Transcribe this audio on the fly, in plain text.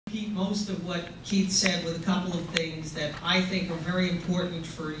repeat most of what Keith said with a couple of things that I think are very important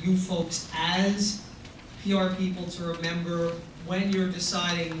for you folks as PR people to remember when you're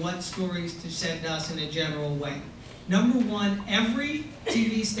deciding what stories to send us in a general way. Number one, every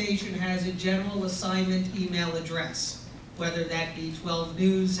TV station has a general assignment email address, whether that be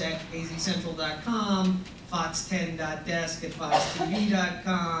 12news@azcentral.com,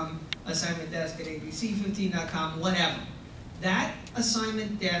 fox10.desk@foxtv.com, assignmentdesk@abc15.com, whatever. That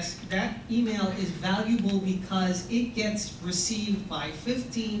assignment desk, that email is valuable because it gets received by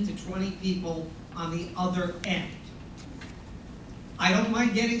 15 to 20 people on the other end. I don't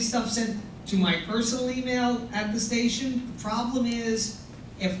mind getting stuff sent to my personal email at the station. The problem is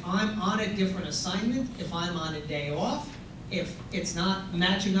if I'm on a different assignment, if I'm on a day off, if it's not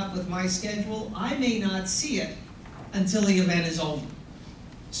matching up with my schedule, I may not see it until the event is over.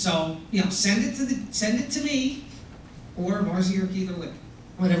 So, send it to me, or Marcy or Keith or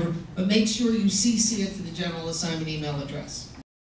whatever, but make sure you CC it to the general assignment email address.